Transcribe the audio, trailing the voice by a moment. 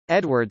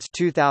Edwards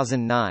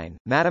 2009,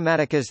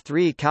 Matemáticas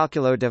 3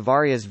 Cálculo de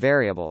Varias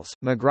Variables,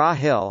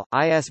 McGraw-Hill,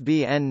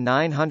 ISBN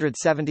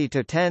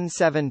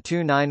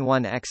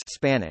 970-107291-X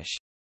Spanish.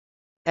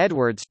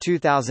 Edwards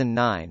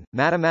 2009,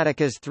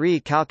 Matemáticas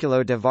 3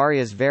 Cálculo de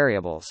Varias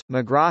Variables,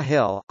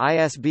 McGraw-Hill,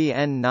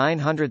 ISBN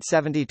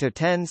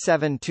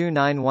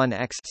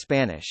 970-107291-X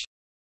Spanish.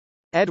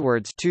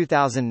 Edwards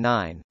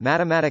 2009,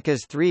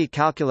 Matemáticas 3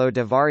 Cálculo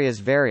de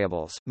Varias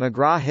Variables,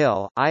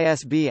 McGraw-Hill,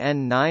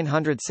 ISBN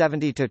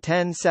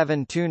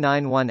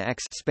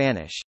 970-107291-X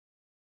Spanish.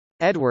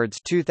 Edwards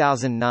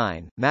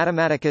 2009,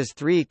 Matemáticas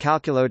 3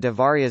 Cálculo de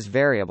Varias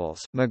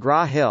Variables,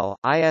 McGraw-Hill,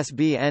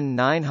 ISBN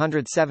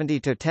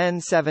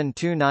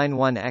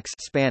 970-107291-X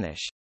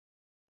Spanish.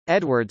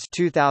 Edwards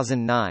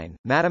 2009,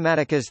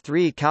 Matemáticas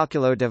 3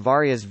 Cálculo de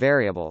Varias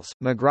Variables,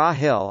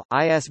 McGraw-Hill,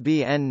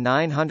 ISBN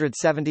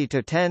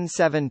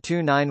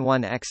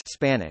 970-107291-X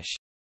Spanish.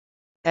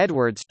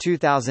 Edwards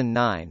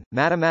 2009,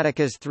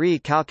 Matemáticas 3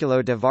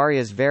 Cálculo de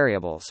Varias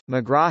Variables,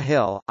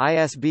 McGraw-Hill,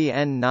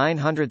 ISBN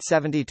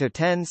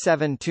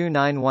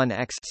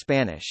 970-107291-X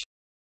Spanish.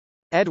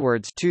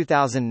 Edwards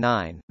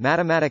 2009,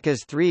 Matemáticas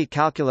 3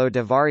 Cálculo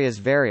de Varias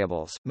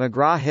Variables,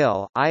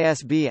 McGraw-Hill,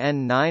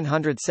 ISBN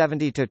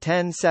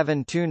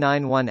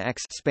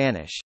 970-107291-X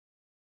Spanish.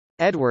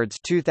 Edwards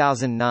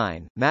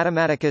 2009,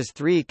 Matemáticas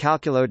 3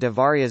 Cálculo de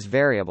Varias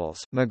Variables,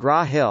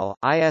 McGraw-Hill,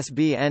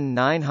 ISBN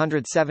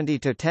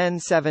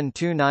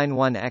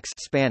 970-107291-X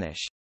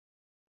Spanish.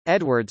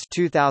 Edwards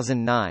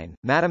 2009,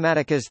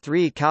 Matemáticas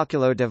 3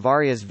 Cálculo de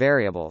Varias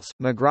Variables,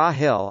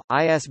 McGraw-Hill,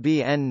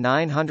 ISBN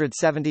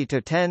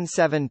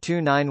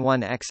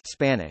 970-107291-X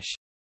Spanish.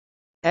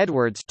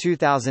 Edwards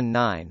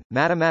 2009,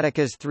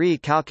 Matemáticas 3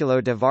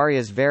 Cálculo de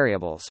Varias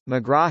Variables,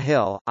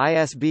 McGraw-Hill,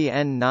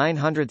 ISBN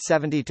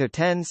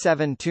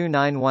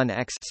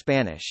 970-107291-X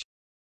Spanish.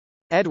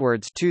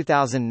 Edwards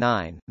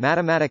 2009,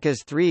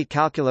 Matemáticas 3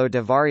 Cálculo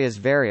de Varias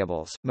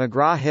Variables,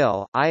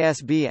 McGraw-Hill,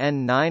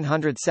 ISBN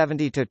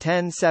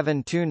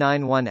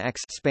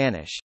 970-107291-X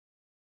Spanish.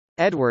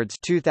 Edwards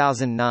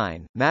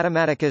 2009,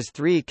 Matemáticas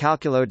 3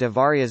 Cálculo de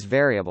Varias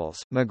Variables,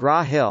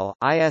 McGraw-Hill,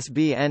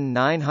 ISBN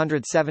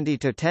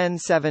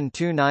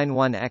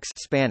 970-107291-X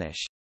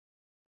Spanish.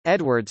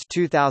 Edwards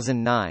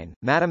 2009,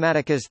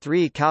 Matemáticas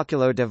 3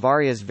 Cálculo de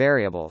Varias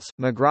Variables,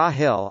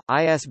 McGraw-Hill,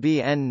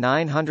 ISBN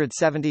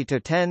 970-107291-X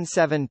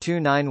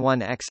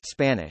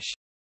Spanish.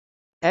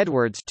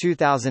 Edwards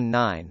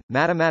 2009,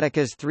 Matemáticas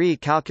 3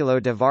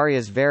 Cálculo de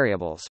Varias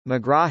Variables,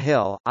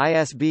 McGraw-Hill,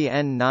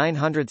 ISBN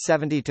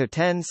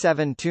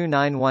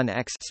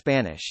 970-107291-X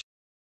Spanish.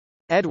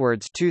 Edwards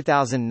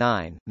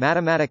 2009,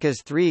 Matemáticas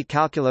 3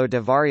 Cálculo de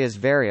Varias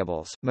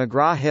Variables,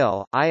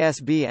 McGraw-Hill,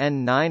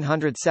 ISBN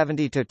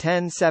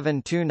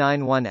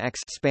 970-107291-X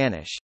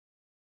Spanish.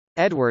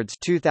 Edwards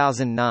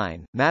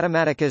 2009,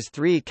 Matemáticas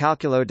 3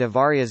 Cálculo de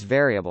Varias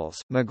Variables,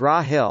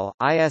 McGraw-Hill,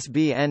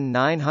 ISBN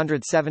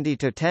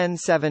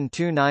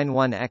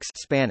 970-107291-X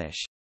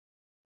Spanish.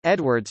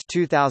 Edwards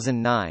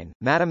 2009,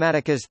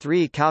 Matemáticas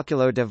 3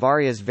 Cálculo de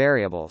Varias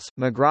Variables,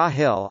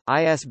 McGraw-Hill,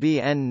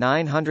 ISBN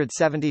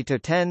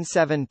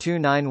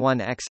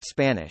 970-107291-X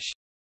Spanish.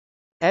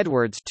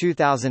 Edwards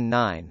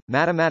 2009,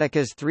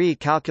 Matemáticas 3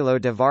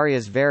 Cálculo de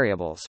Varias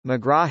Variables,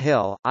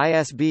 McGraw-Hill,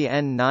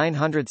 ISBN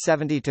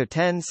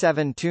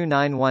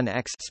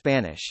 970-107291-X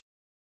Spanish.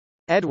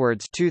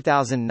 Edwards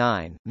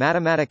 2009,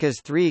 Matemáticas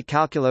 3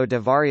 Cálculo de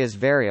Varias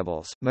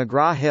Variables,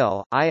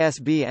 McGraw-Hill,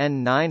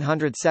 ISBN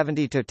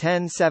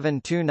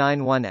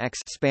 970-107291-X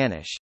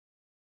Spanish.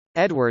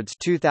 Edwards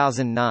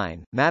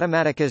 2009,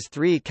 Matemáticas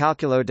 3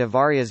 Cálculo de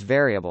Varias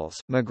Variables,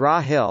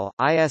 McGraw-Hill,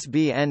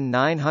 ISBN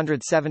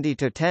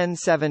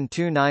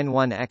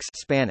 970-107291-X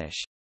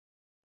Spanish.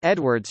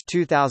 Edwards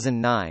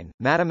 2009,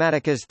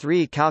 Matemáticas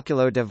 3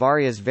 Cálculo de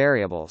Varias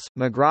Variables,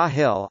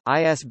 McGraw-Hill,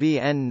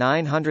 ISBN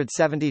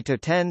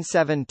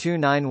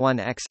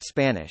 970-107291-X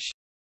Spanish.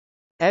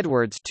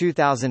 Edwards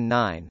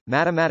 2009,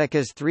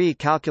 Matemáticas 3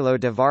 Cálculo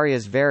de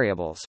Varias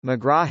Variables,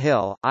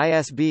 McGraw-Hill,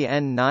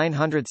 ISBN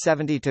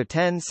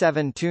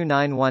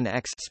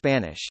 970-107291-X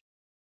Spanish.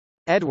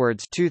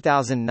 Edwards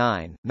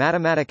 2009,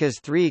 Matemáticas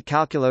 3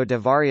 Cálculo de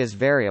Varias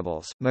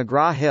Variables,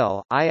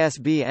 McGraw-Hill,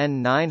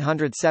 ISBN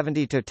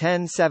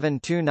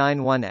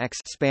 970-107291-X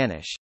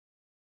Spanish.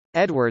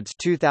 Edwards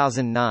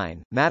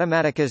 2009,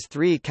 Matemáticas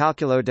 3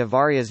 Cálculo de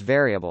Varias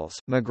Variables,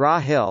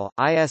 McGraw-Hill,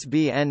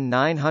 ISBN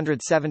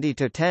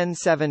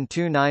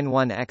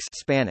 970-107291-X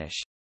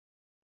Spanish.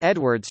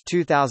 Edwards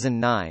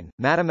 2009,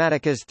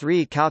 Matemáticas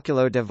 3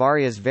 Cálculo de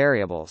Varias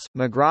Variables,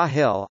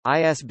 McGraw-Hill,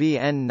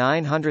 ISBN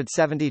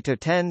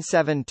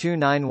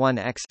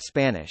 970-107291-X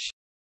Spanish.